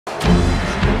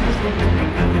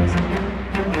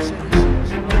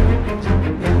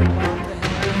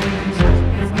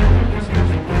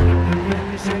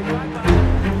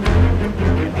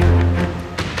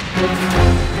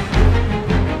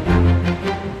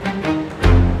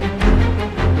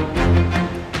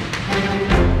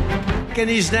And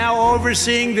he's now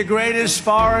overseeing the greatest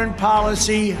foreign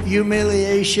policy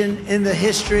humiliation in the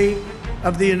history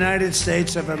of the United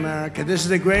States of America. This is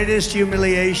the greatest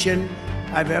humiliation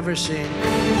I've ever seen.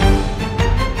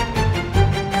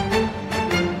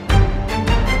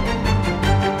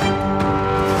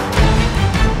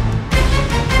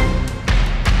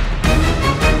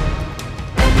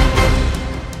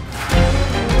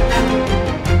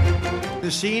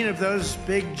 The scene of those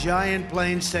big giant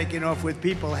planes taking off with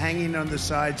people hanging on the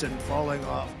sides and falling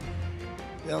off.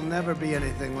 There'll never be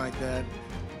anything like that.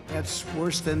 That's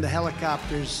worse than the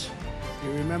helicopters.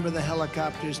 You remember the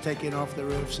helicopters taking off the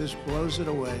roofs? This blows it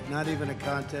away. Not even a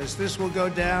contest. This will go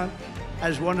down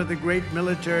as one of the great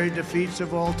military defeats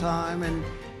of all time, and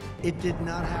it did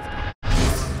not have to.